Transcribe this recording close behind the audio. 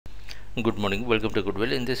Good morning, welcome to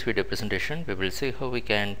Goodwill. In this video presentation, we will see how we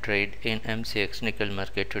can trade in MCX nickel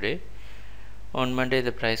market today. On Monday,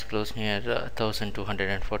 the price closed near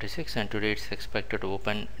 1246 and today it's expected to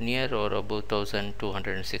open near or above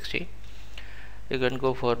 1260. You can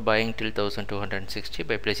go for buying till 1260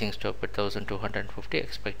 by placing stop at 1250,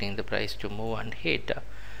 expecting the price to move and hit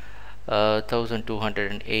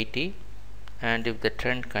 1280, and if the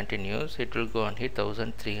trend continues, it will go and hit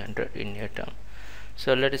 1300 in near term.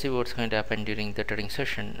 So let us see what's going to happen during the trading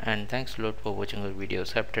session, and thanks a lot for watching our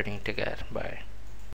videos. Happy trading, take care, bye.